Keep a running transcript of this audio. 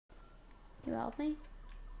You help me?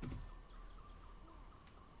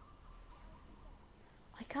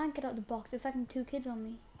 I can't get out of the box. There's like 2 kids on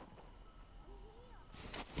me.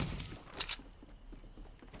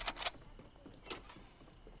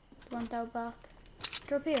 One out back.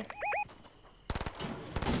 Drop here.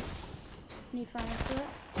 Need fire for it?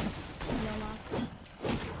 No, man.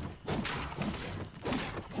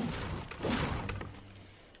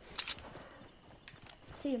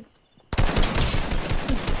 See him.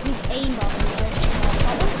 He's aimbotting me.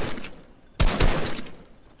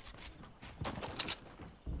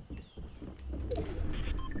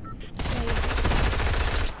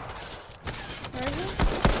 Where is he?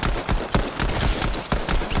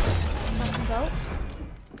 Fucking boat.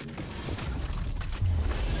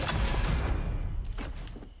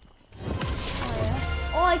 Oh yeah.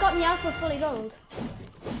 Oh, I got me alpha fully gold.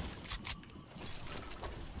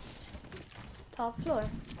 Top floor.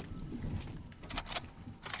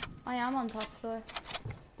 I am on top floor.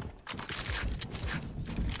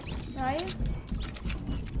 Where are you?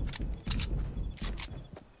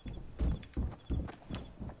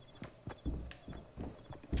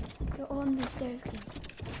 You're on the stairs, kid.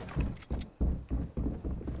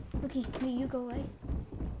 Okay, me, you go away.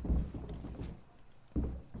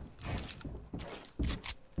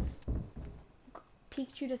 Peek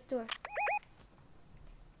through this door.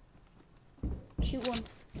 Shoot once.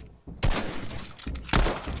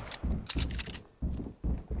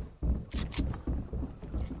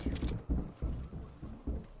 Just 2.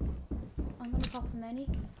 I'm gonna pop many.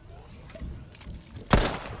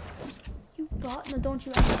 You bot? No, don't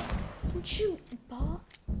shoot anyone. Don't shoot, bot.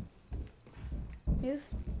 Move.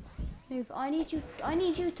 Move. I need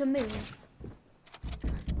you to move.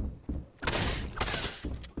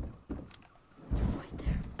 Right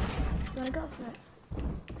there. You wanna go for it?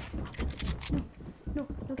 No,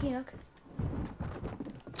 look here, look.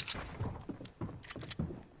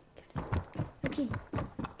 Okay,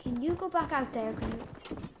 can you go back out there? Can you?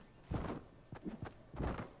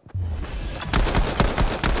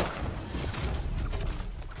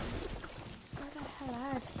 Where the hell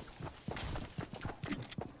are they?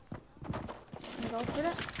 Can you go for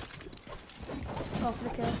it? Go for the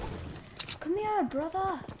kill. Come here,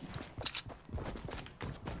 brother.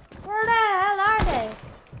 Where the hell are they?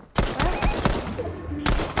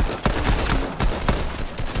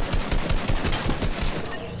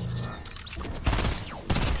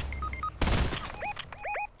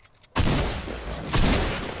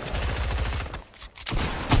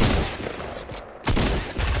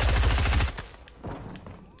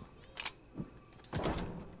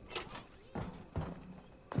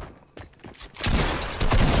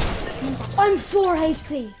 I'm 4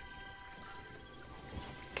 HP.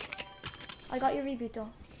 I got your reboot though.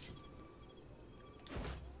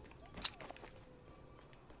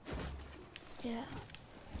 Yeah.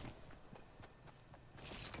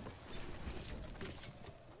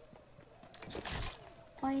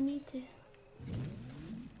 I need to.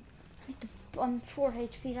 I'm 4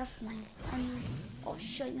 HP. That's fine. Oh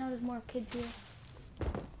shit! Now there's more kids here.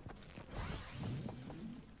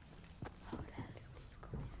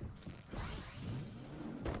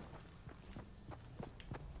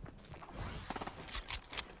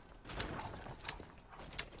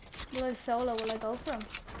 Will I solo? Will I go for him?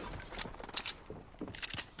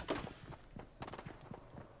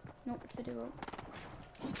 Nope, it's a duo.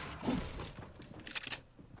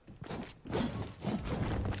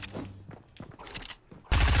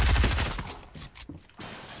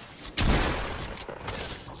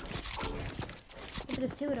 But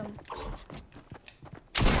there's 2 of them.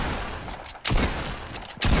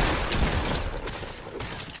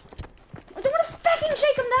 I don't want to fucking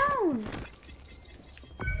shake him down!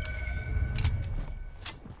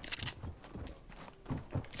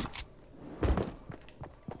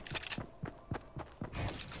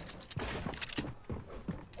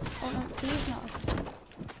 Oh no, please not.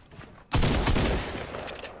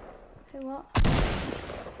 Okay, what?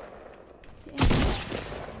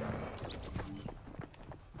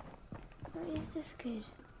 Where is this kid?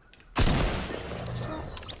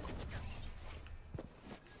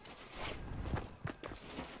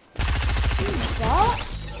 What? What?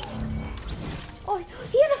 Oh,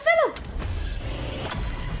 he had a fill-up!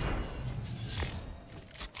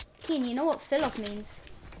 Keen, you know what fill-up means?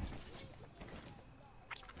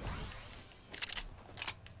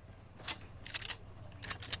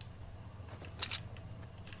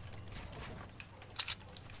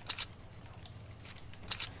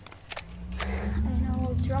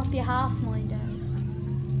 Drop your half mine down.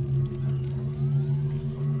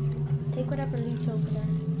 Take whatever loot's over there.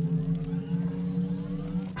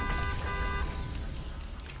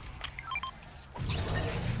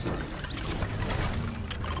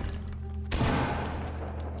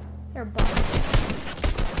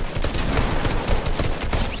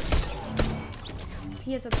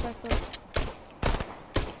 He has a purple.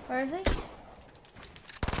 Where is he?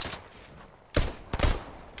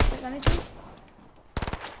 Wait, let me see.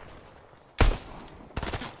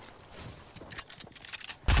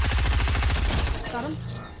 Got him.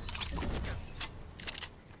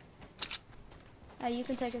 You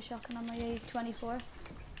can take a shotgun on my A24.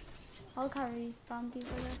 I'll carry bounties,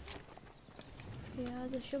 I guess. Yeah,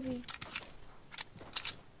 there should be.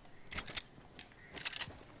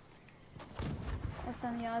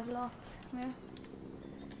 SME I've locked. Come here.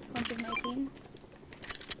 118.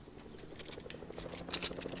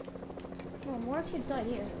 Oh, more kids died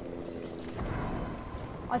here.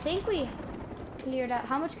 I think we cleared out.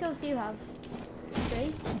 How much kills do you have?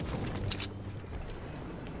 3?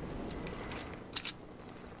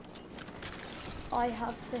 I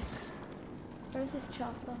have 6. Where's this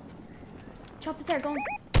chopper? Chopper's there, go on.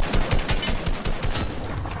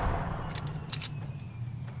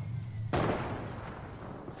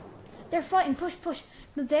 They're fighting, push, push.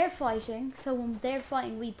 No, they're fighting, so when they're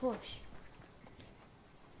fighting, we push.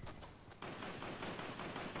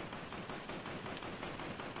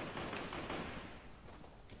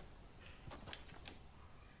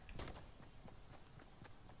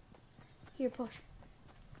 Here, push.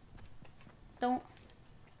 Don't.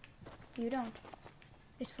 You don't.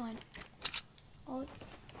 It's fine. Oh.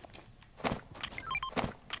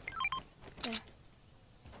 There.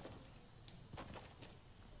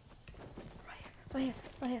 Right here.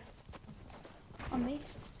 Right here. On me.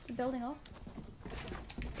 They're building up.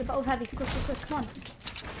 They're both heavy. Quick, quick, quick. Come on.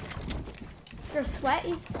 They're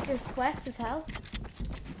sweaty. They're sweat as hell.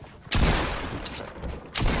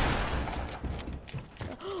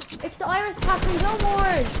 It's the Irish pack from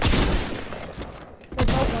Gilmore's! We're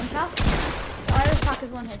both one tap. The Irish pack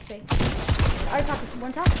is 1 HP. The Irish pack is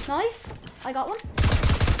 1 tap. Nice! I got one.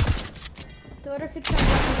 The other kid trying to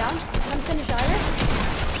knock me down. I'm finished Irish.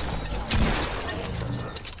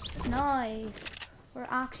 Nice. We're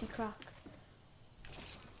actually cracked.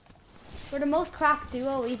 We're the most cracked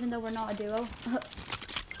duo even though we're not a duo.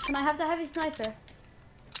 Can I have the heavy sniper?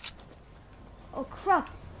 Oh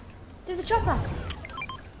crap! There's a chop back!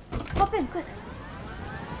 Hop in, quick!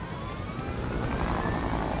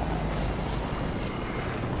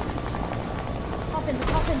 Hop in,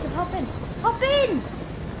 hop in, hop in! Hop in!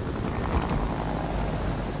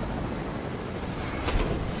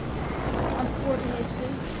 I'm 40 HP.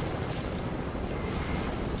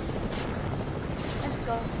 Let's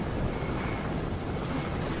go.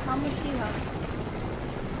 How much do you have?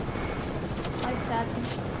 I have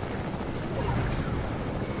 7.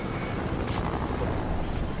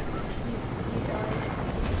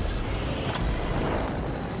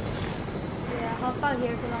 Hop out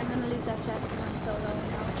here because I'm going to lose that chest and I'm so low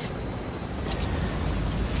now.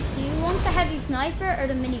 Do you want the heavy sniper or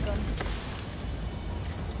the minigun?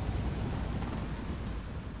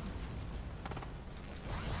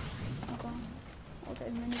 Okay, I'll take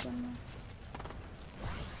the minigun now.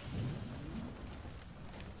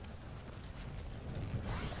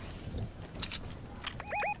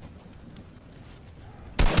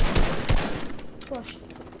 Push.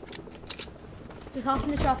 Just hop in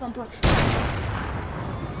the shop and push.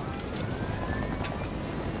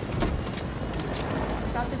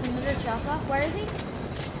 There's another chopper. Where is he? I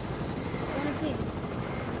want to see.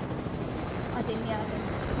 I think, yeah, I think.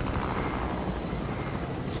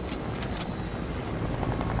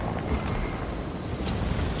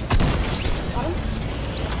 Got him?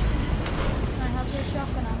 Can I have your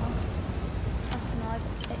shotgun ammo?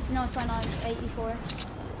 No, it's fine, I have 84.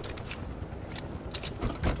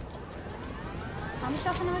 How much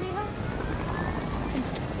shotgun ammo do you have?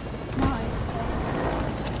 Nice.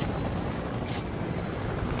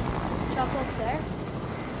 Up there.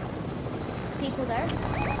 People there.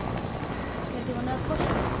 Gonna do another push.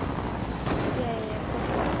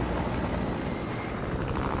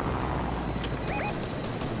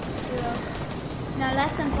 Yeah. Now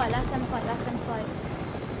let them fight.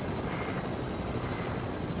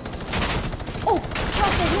 Oh!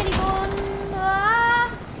 Drop the minigun! Ah!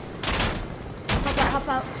 Hop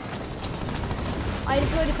out. I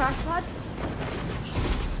deployed a crash pad.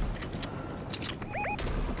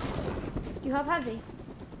 You have heavy.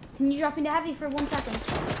 Can you drop into heavy for 1 second?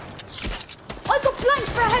 I got blanked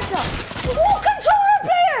for a headshot! Oh, controller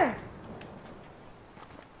player!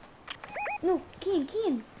 No,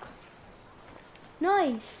 Keen.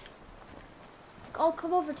 Nice. I'll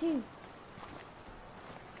come over too.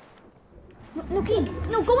 No, Keen.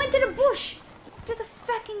 No, go into the bush! There's a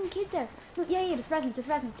fucking kid there. No, yeah, just res me.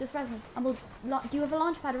 And we'll, do you have a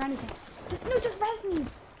launch pad or anything? No, just res me.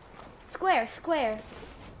 Square.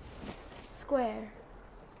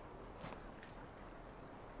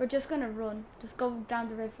 We're just gonna run. Just go down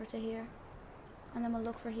the river to here. And then we'll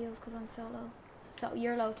look for heals because I'm so low. So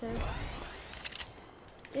you're low too.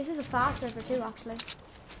 This is a fast river too, actually.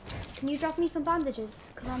 Can you drop me some bandages?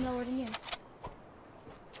 Because I'm lower than you.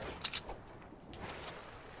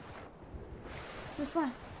 It's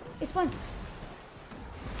fine. It's fine.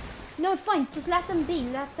 No, it's fine. Just let them be.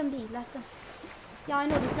 Let them be. Let them. Yeah, I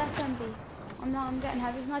know. Just let them be. I'm getting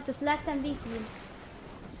heavy. It's not. Just let them be for you.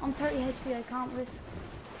 I'm 30 HP. I can't risk.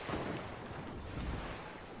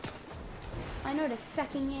 I know the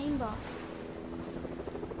fucking aimbot.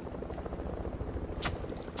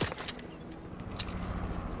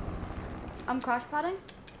 I'm crash padding.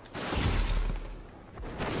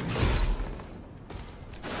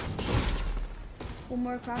 One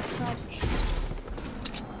more crash pad.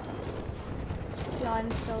 Yeah,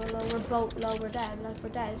 I'm so low. We're both low. We're dead. Like, we're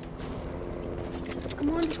dead. Come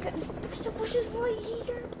on, just get push the bushes right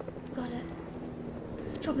here. Got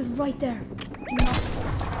it. Drop is right there. Do not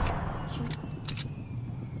shoot.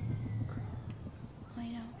 I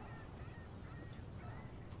know.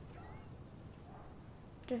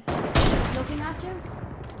 They're looking at you.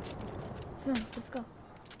 So let's go.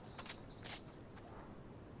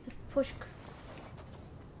 Just push.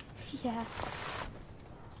 Yeah.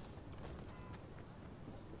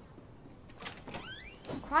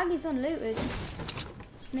 Craggy's unlooted.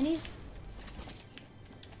 Minis?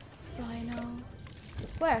 Yeah, I know.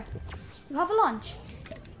 Where? You have a launch?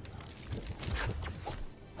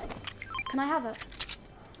 Can I have it?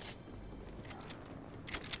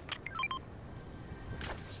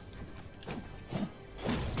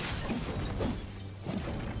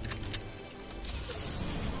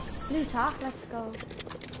 Blue tack, let's go.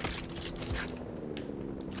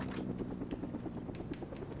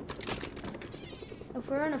 If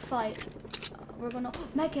we're in a fight, we're gonna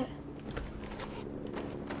make it.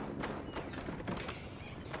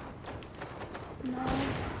 No.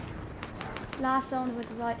 Last zone is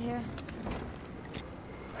right here.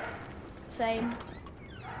 Same.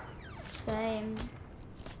 Same.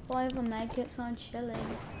 Why have a med kit so I'm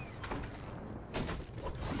chilling?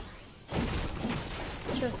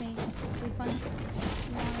 Trust me, it'll be fun.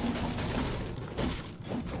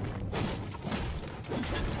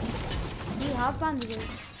 Do you have bandages?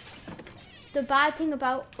 The bad thing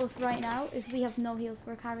about us right now is we have no heals.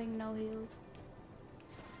 We're carrying no heals.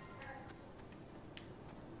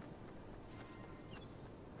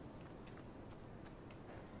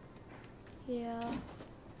 Yeah.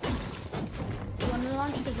 You want to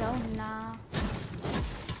launch the zone? Nah.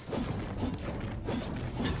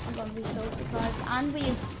 I'm gonna be so surprised. And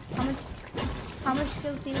we, how much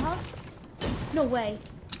skills do you have? No way.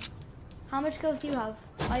 How much skills do you have?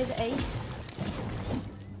 I have 8.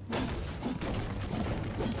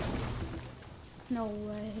 No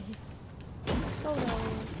way. So low.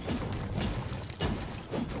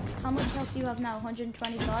 How much health do you have now?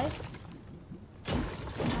 125?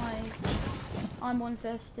 Nice. I'm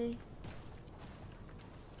 150.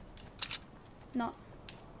 No.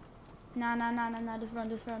 Nah,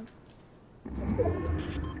 just run.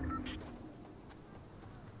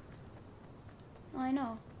 I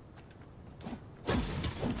know.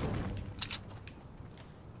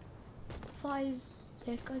 5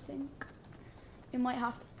 tick, I think. You might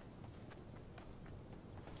have to.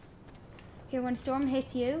 Here, when storm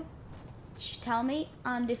hits you, tell me,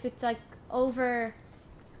 and if it's like over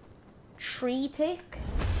 3 tick,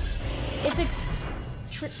 if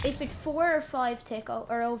it's 4 or 5 tick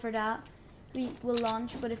or over that, we will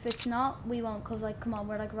launch. But if it's not, we won't. Cause like, come on,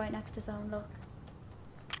 we're like right next to zone. Look,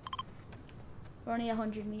 we're only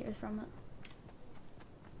 100 meters from it.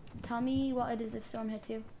 Tell me what it is if storm hits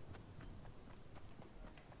you.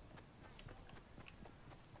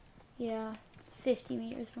 Yeah, 50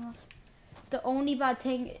 meters from us. The only bad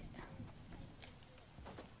thing.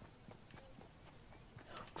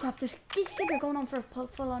 Crap! These kids are going on for a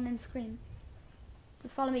full-on in scream.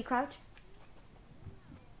 Just follow me, crouch.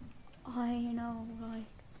 I know, like,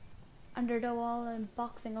 under the wall and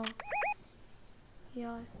boxing up.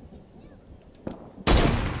 Yeah.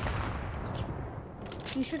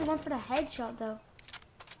 You should have went for the headshot though.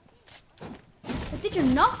 But did you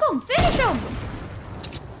knock him? Finish him!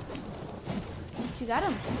 You got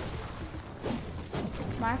him.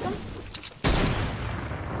 Mark him.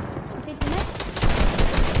 I'm facing it.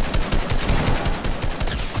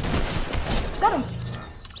 Got him.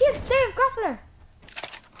 Here, save grappler.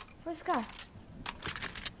 Where's Scar?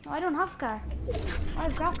 No, I don't have Scar. I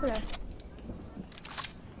have grappler.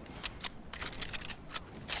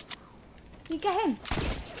 You get him.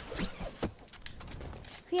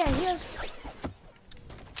 Yeah,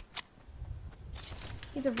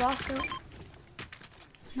 he's a rocker.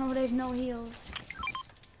 No, they've no heals.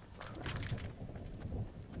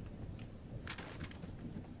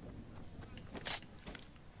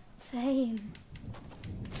 Same.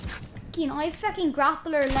 Keen, I have fucking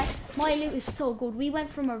grappler left. My loot is so good. We went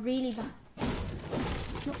from a really bad.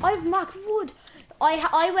 No, I've max wood.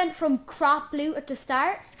 I went from crap loot at the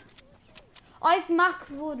start. I've max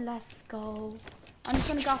wood. Let's go. I'm just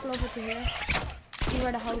gonna grapple over to here. See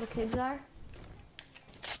where the hell the kids are.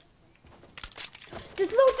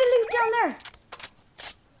 There's loads of loot down there.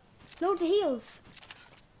 Loads of heals.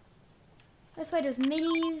 That's why there's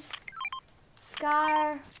minis.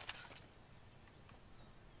 Scar.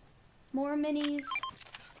 More minis.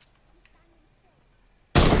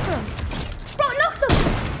 Look for him. Bro, knock them!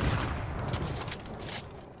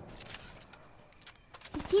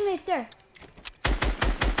 His teammates there.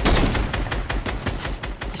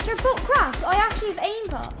 They're both cracked. I actually have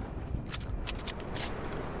aimbot.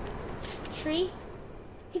 3.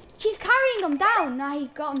 He's carrying him down. Nah, he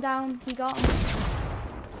got him down. He got him.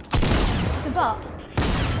 The bot.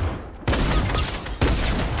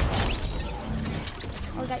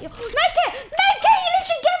 I'll get you. Make it! Make it! You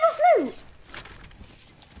literally gave us loot!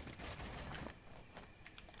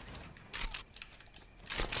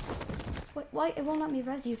 Wait, why? It won't let me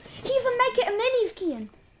res you. He even make it a minis, Kian.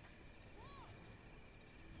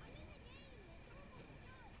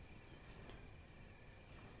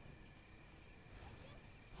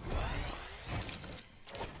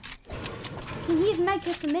 He even make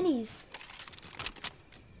it for minis.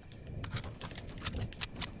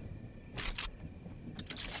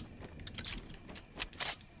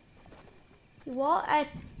 What?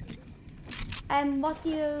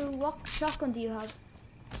 What shotgun do you have?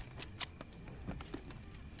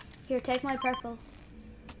 Here, take my purple.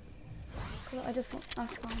 I just want,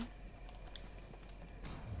 that's fine.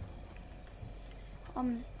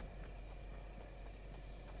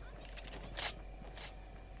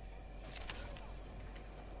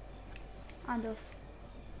 And us.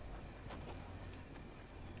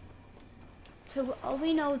 So all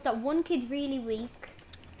we know is that one kid's really weak.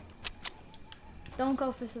 Don't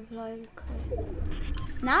go for supply.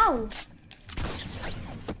 Now!